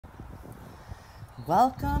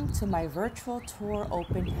Welcome to my virtual tour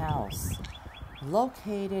open house,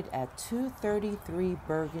 located at 233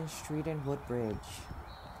 Bergen Street in Woodbridge.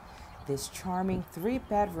 This charming 3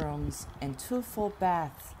 bedrooms and 2 full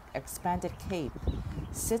baths expanded cape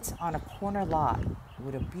sits on a corner lot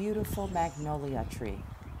with a beautiful magnolia tree.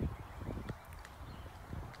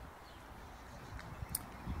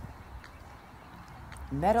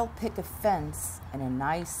 Metal picket fence and a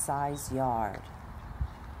nice sized yard.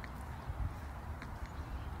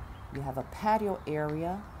 You have a patio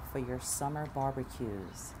area for your summer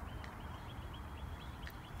barbecues.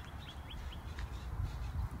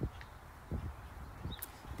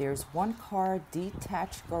 There's 1-car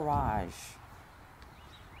detached garage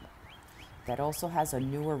that also has a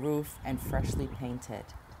newer roof and freshly painted.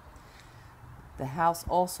 The house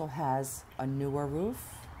also has a newer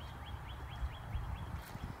roof.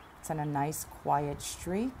 It's on a nice quiet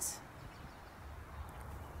street.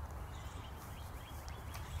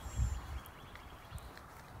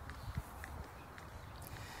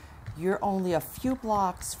 You're only a few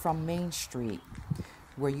blocks from Main Street,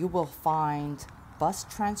 where you will find bus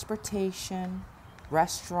transportation,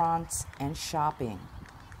 restaurants, and shopping.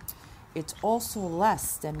 It's also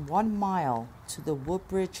less than 1 mile to the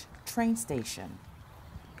Woodbridge train station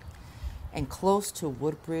and close to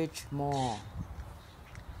Woodbridge Mall.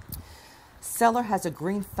 Seller has a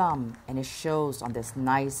green thumb, and it shows on this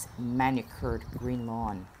nice manicured green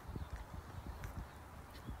lawn.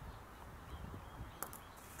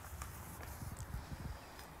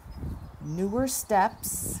 Newer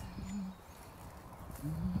steps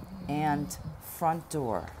and front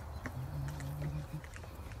door.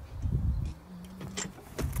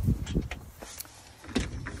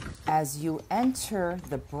 As you enter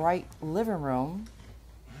the bright living room,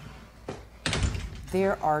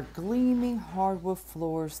 there are gleaming hardwood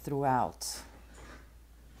floors throughout.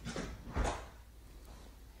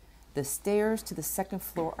 The stairs to the second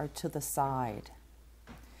floor are to the side.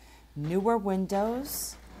 Newer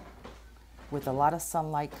windows with a lot of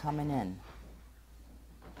sunlight coming in.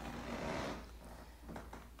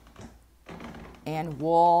 And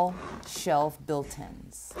wall shelf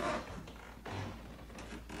built-ins.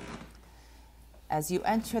 As you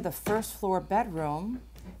enter the first floor bedroom,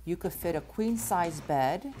 you could fit a queen-size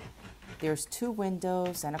bed. There's 2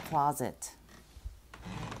 windows and a closet.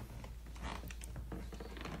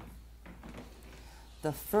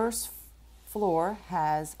 The first floor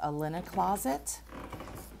has a linen closet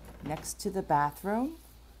next to the bathroom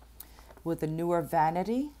with a newer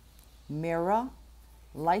vanity, mirror,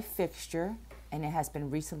 light fixture, and it has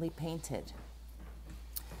been recently painted.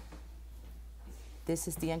 This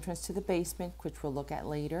is the entrance to the basement, which we'll look at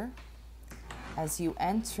later. As you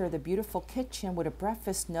enter the beautiful kitchen with a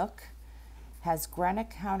breakfast nook, has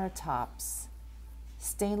granite countertops,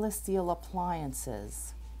 stainless steel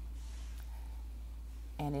appliances,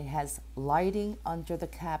 and it has lighting under the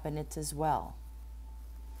cabinets as well.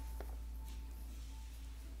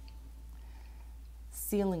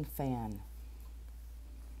 Ceiling fan.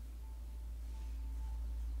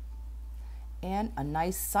 And a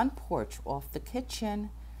nice sun porch off the kitchen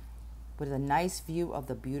with a nice view of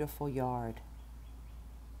the beautiful yard.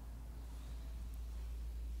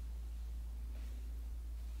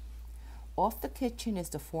 Off the kitchen is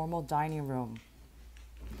the formal dining room,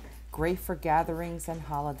 great for gatherings and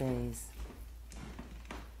holidays.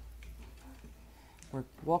 We're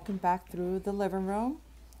walking back through the living room,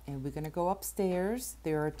 and we're going to go upstairs.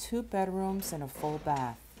 There are 2 bedrooms and a full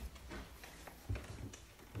bath.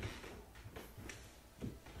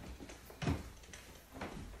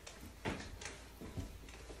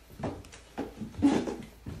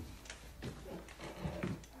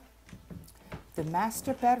 The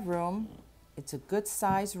master bedroom, it's a good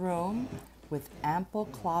size room with ample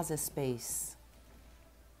closet space.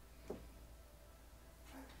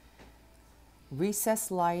 Recessed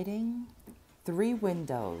lighting, 3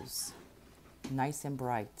 windows, nice and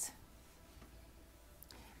bright.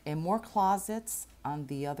 And more closets on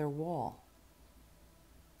the other wall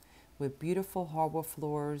with beautiful hardwood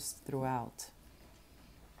floors throughout.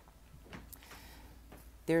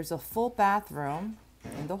 There's a full bathroom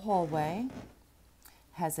in the hallway.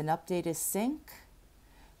 Has an updated sink,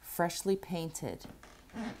 freshly painted.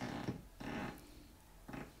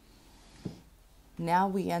 Now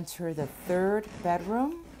we enter the 3rd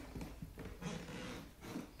bedroom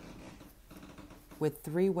with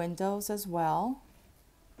 3 windows as well,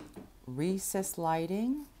 recessed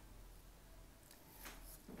lighting,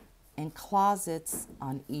 and closets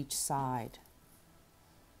on each side.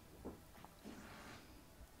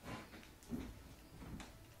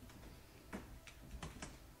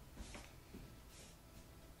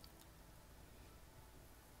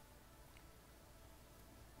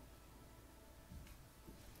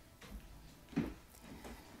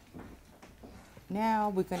 Now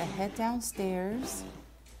we're going to head downstairs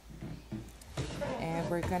and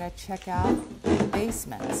we're going to check out the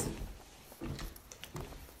basement.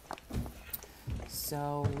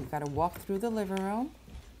 So we got to walk through the living room.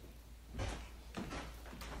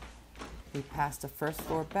 We passed the first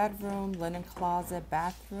floor bedroom, linen closet,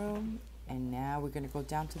 bathroom, and now we're going to go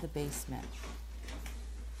down to the basement.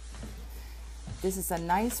 This is a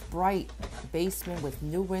nice bright basement with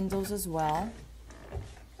new windows as well.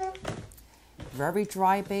 Very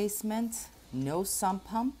dry basement, no sump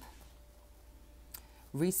pump.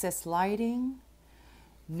 Recessed lighting,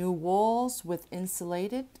 new walls with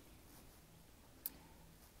insulated.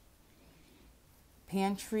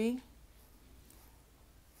 Pantry,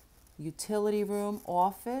 utility room,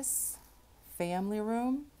 office, family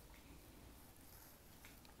room.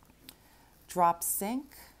 Drop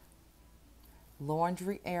sink,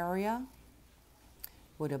 laundry area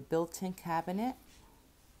with a built-in cabinet.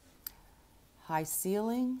 High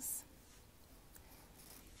ceilings,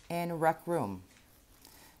 and rec room.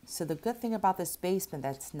 So the good thing about this basement,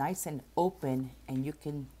 that's nice and open and you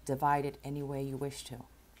can divide it any way you wish to.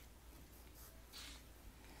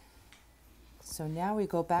 So now we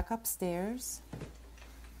go back upstairs.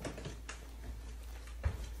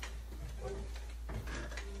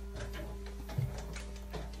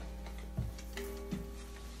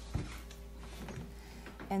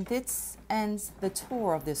 And this ends the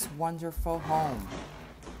tour of this wonderful home.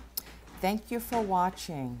 Thank you for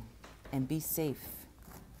watching and be safe.